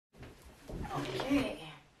Okay.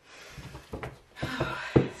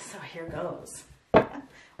 So here goes.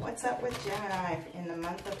 What's up with Gemini in the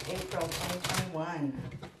month of April 2021?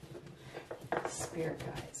 Spirit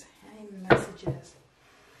guides. Any messages?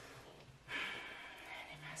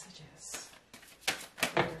 Any messages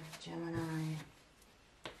for Gemini?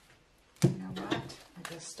 You know what? I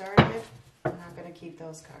just started. I'm not going to keep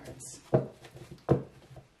those cards. It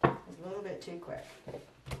was a little bit too quick.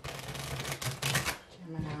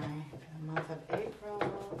 Gemini for the month of April.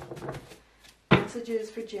 Messages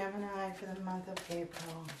for Gemini for the month of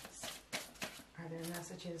April. Are there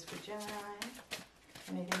messages for Gemini?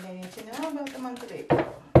 Anything they need to know about the month of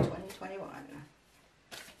April 2021?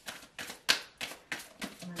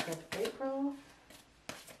 Month of April.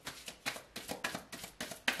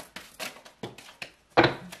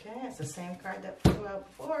 Okay, it's the same card that flew out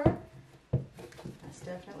before. That's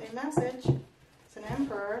definitely a message. It's an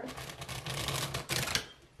Emperor.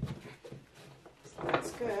 So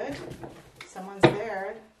that's good. Someone's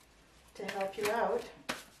there to help you out.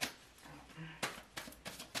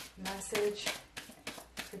 Message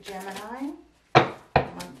for Gemini,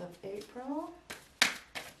 month of April.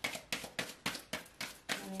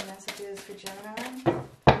 Any messages for Gemini?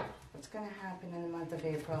 What's going to happen in the month of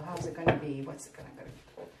April? How's it going to be? What's going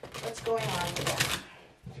on for them?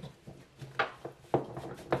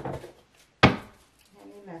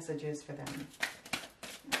 Any messages for them?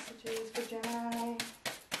 Messages for Gemini.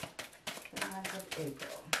 Month of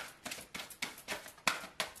April.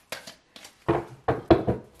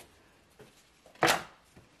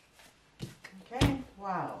 Okay,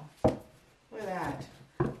 wow. Look at that.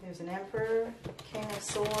 There's an Emperor, King of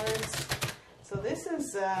Swords. So this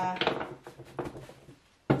is,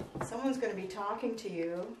 someone's going to be talking to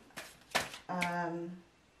you. Well,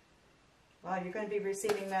 you're going to be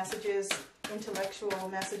receiving messages, intellectual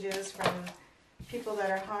messages from people that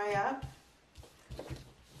are high up.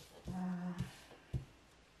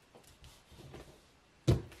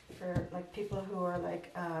 For like people who are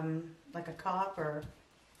like a cop or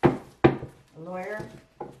a lawyer,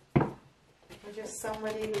 or just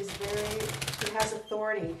somebody who has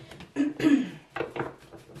authority. Any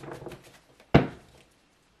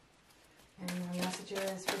more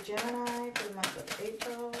messages for Gemini for the month of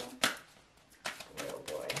April? Boy, oh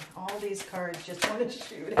boy, all these cards just want to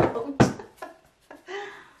shoot out.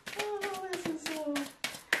 Oh, this is so.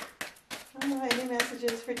 Oh, any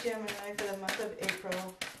messages for Gemini for the month of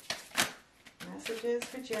April? Messages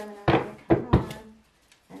for Gemini, come on,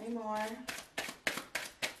 any more?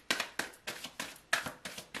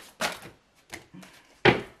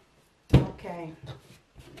 Okay,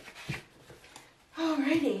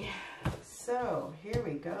 alrighty, so here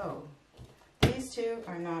we go. These two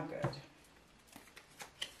are not good,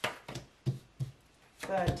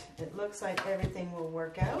 but it looks like everything will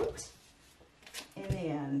work out in the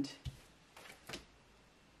end.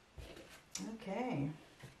 Okay.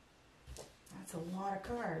 That's a lot of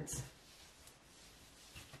cards.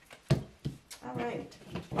 All right,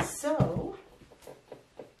 so,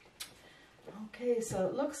 okay, so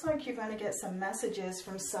it looks like you're going to get some messages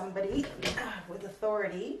from somebody with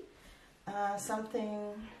authority.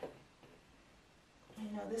 Something,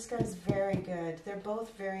 you know, this guy's very good. They're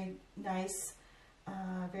both very nice,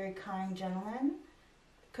 very kind gentlemen.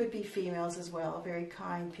 Could be females as well, very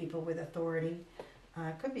kind people with authority.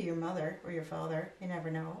 Could be your mother or your father, you never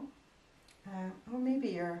know. Or maybe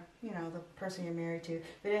you're, you know, the person you're married to.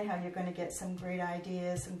 But anyhow, you're going to get some great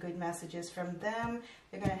ideas, some good messages from them.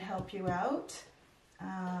 They're going to help you out.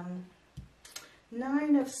 9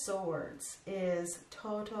 of Swords is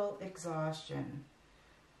total exhaustion.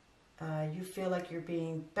 You feel like you're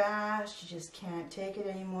being bashed. You just can't take it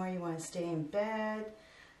anymore. You want to stay in bed.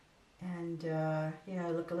 And, you know,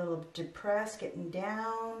 look a little depressed, getting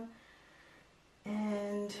down.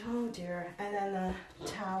 And, oh dear. And then the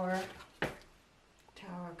Tower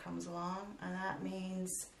comes along, and that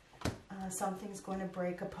means something's going to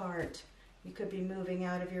break apart. You could be moving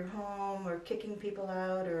out of your home, or kicking people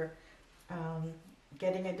out, or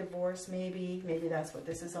getting a divorce maybe. Maybe that's what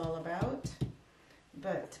this is all about.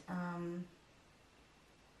 But,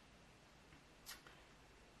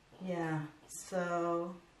 yeah,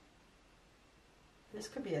 so this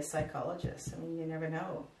could be a psychologist. I mean, you never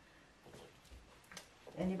know.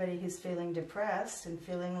 Anybody who's feeling depressed and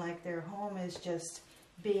feeling like their home is just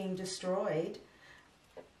being destroyed.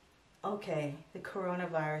 Okay, the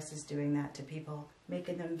coronavirus is doing that to people,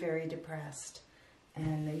 making them very depressed.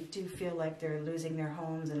 And they do feel like they're losing their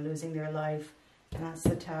homes and losing their life. And that's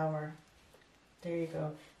the Tower. There you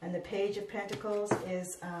go. And the Page of Pentacles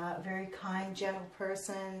is a very kind, gentle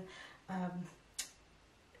person.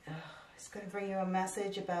 It's going to bring you a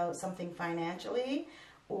message about something financially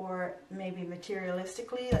or maybe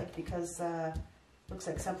materialistically, like because looks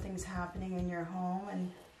like something's happening in your home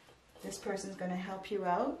and this person's going to help you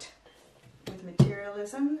out with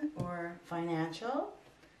materialism or financial.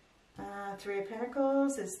 Three of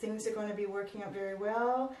Pentacles is things are going to be working out very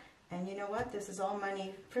well. And you know what? This is all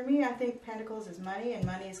money. For me, I think Pentacles is money, and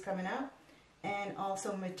money is coming up. And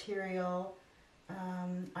also material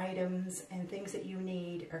items and things that you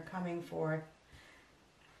need are coming forth.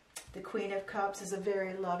 The Queen of Cups is a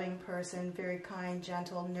very loving person, very kind,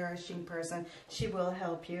 gentle, nourishing person. She will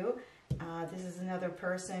help you. This is another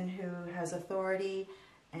person who has authority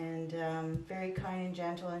and very kind and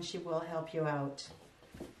gentle, and she will help you out.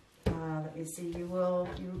 Let me see.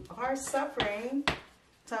 You are suffering.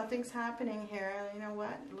 Something's happening here. You know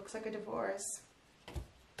what? It looks like a divorce.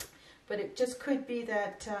 But it just could be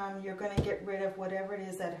that you're going to get rid of whatever it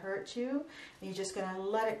is that hurt you. And you're just going to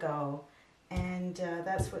let it go. And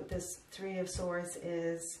that's what this Three of Swords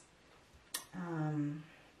is.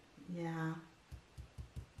 Yeah.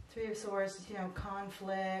 Three of Swords, you know,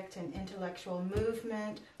 conflict and intellectual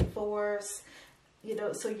movement, force. You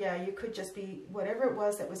know, so yeah, you could just be whatever it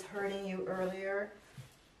was that was hurting you earlier.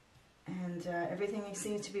 And everything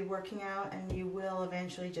seems to be working out, and you will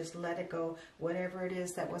eventually just let it go. Whatever it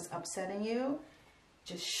is that was upsetting you,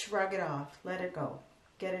 just shrug it off. Let it go.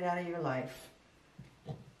 Get it out of your life.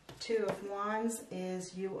 Two of Wands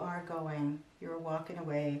is you are going. You're walking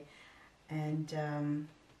away. And,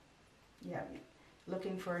 yeah,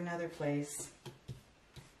 looking for another place.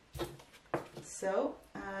 So,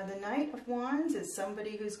 the Knight of Wands is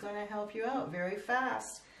somebody who's going to help you out very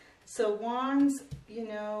fast. So, Wands, you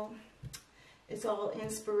know, it's all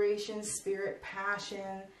inspiration, spirit,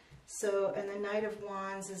 passion. So, and the Knight of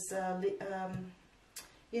Wands is,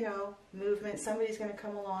 you know, movement. Somebody's going to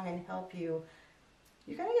come along and help you.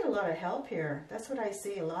 You're going to get a lot of help here. That's what I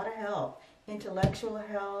see, a lot of help. Intellectual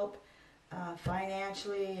help,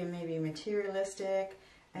 financially, and maybe materialistic.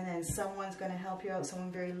 And then someone's going to help you out,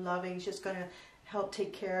 someone very loving. Is just going to help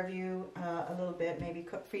take care of you a little bit, maybe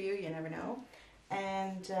cook for you, you never know.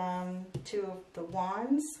 And Two of the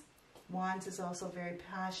Wands. Wands is also very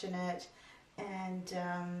passionate and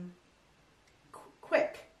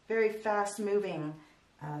quick, very fast moving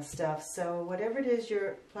stuff. So whatever it is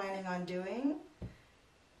you're planning on doing,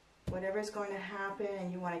 whatever is going to happen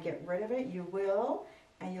and you want to get rid of it, you will.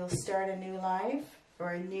 And you'll start a new life or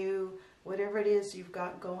a new, whatever it is you've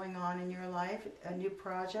got going on in your life, a new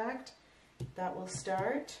project that will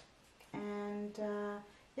start. And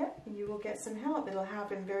yeah, you will get some help. It'll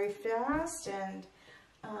happen very fast and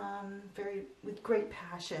with great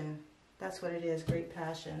passion. That's what it is, great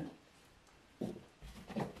passion.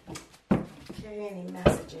 Okay, any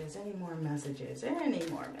messages? Any more messages? Any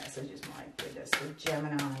more messages? My goodness, for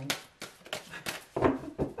Gemini.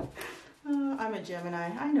 I'm a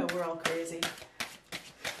Gemini. I know we're all crazy.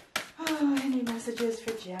 Oh, any messages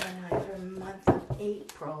for Gemini for the month of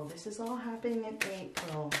April? This is all happening in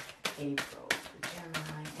April. April for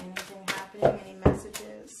Gemini. Anything happening? Any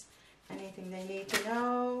messages? Anything they need to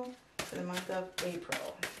know for the month of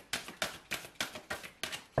April?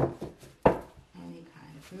 Any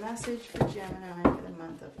kind of message for Gemini for the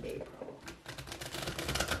month of April?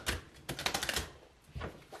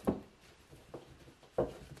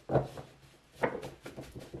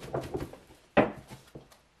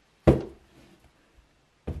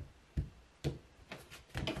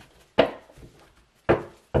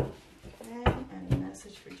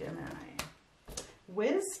 For Gemini.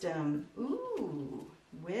 Wisdom. Ooh,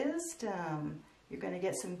 wisdom. You're going to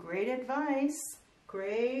get some great advice.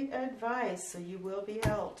 Great advice. So you will be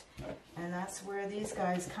helped. And that's where these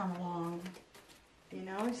guys come along. You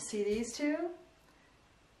know, you see these two?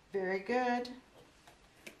 Very good.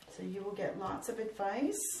 So you will get lots of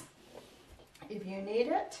advice. If you need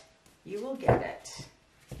it, you will get it.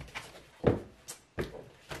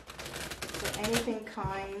 Anything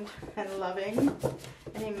kind and loving,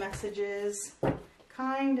 any messages,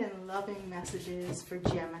 kind and loving messages for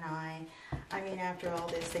Gemini. I mean, after all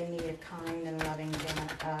this, they need a kind and loving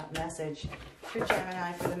message for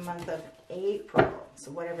Gemini for the month of April.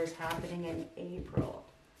 So whatever's happening in April.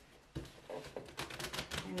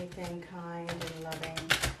 Anything kind and loving.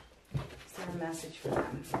 Is there a message for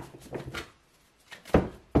them?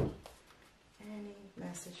 Any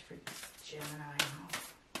message for Gemini?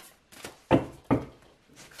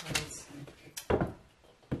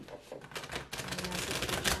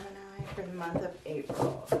 For the month of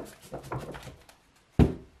April.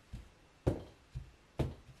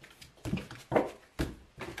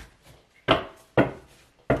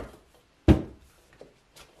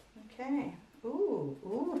 Okay. Ooh,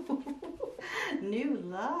 ooh. new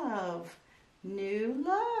love. New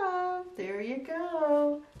love. There you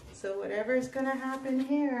go. So whatever's going to happen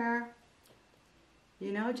here,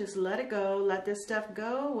 you know, just let it go. Let this stuff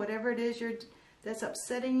go. Whatever it is that's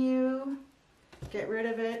upsetting you, get rid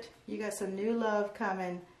of it. You got some new love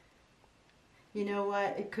coming. You know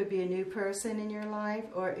what? It could be a new person in your life,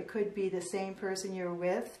 or it could be the same person you're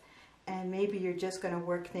with, and maybe you're just going to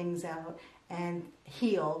work things out and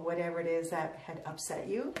heal whatever it is that had upset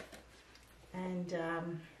you. And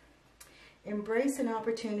embrace an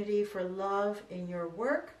opportunity for love in your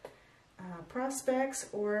work, prospects,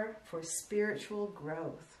 or for spiritual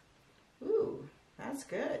growth. Ooh, that's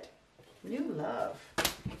good. New love.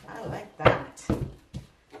 I like that.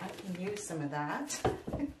 I can use some of that.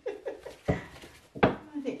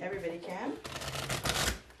 I think everybody can.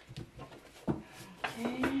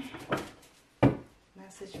 Okay.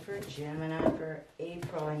 Message for Gemini for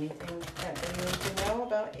April. Anything that they need to know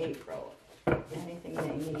about April. Anything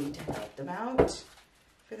they need to help them out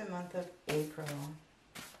for the month of April.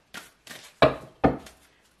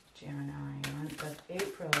 Gemini, month of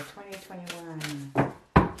April 2021.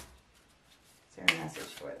 Is there a message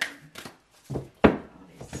for them? All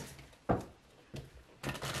these.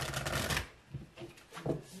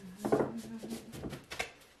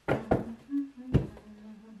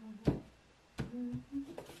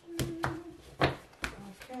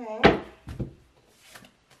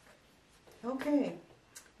 Okay,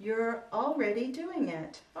 you're already doing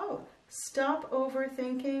it. Oh, stop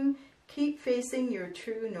overthinking. Keep facing your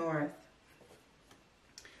true north.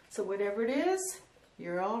 So whatever it is,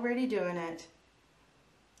 you're already doing it.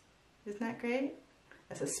 Isn't that great?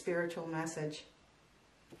 That's a spiritual message.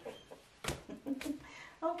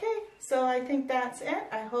 Okay, so I think that's it.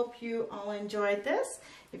 I hope you all enjoyed this.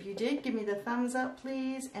 If you did, give me the thumbs up,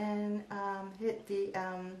 please, and hit the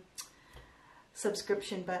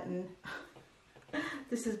subscription button.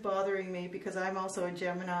 This is bothering me because I'm also a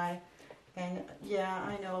Gemini, and yeah,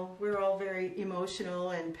 I know we're all very emotional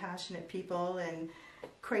and passionate people and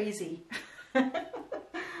crazy.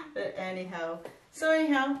 But anyhow,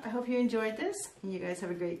 I hope you enjoyed this, and you guys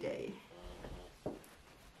have a great day.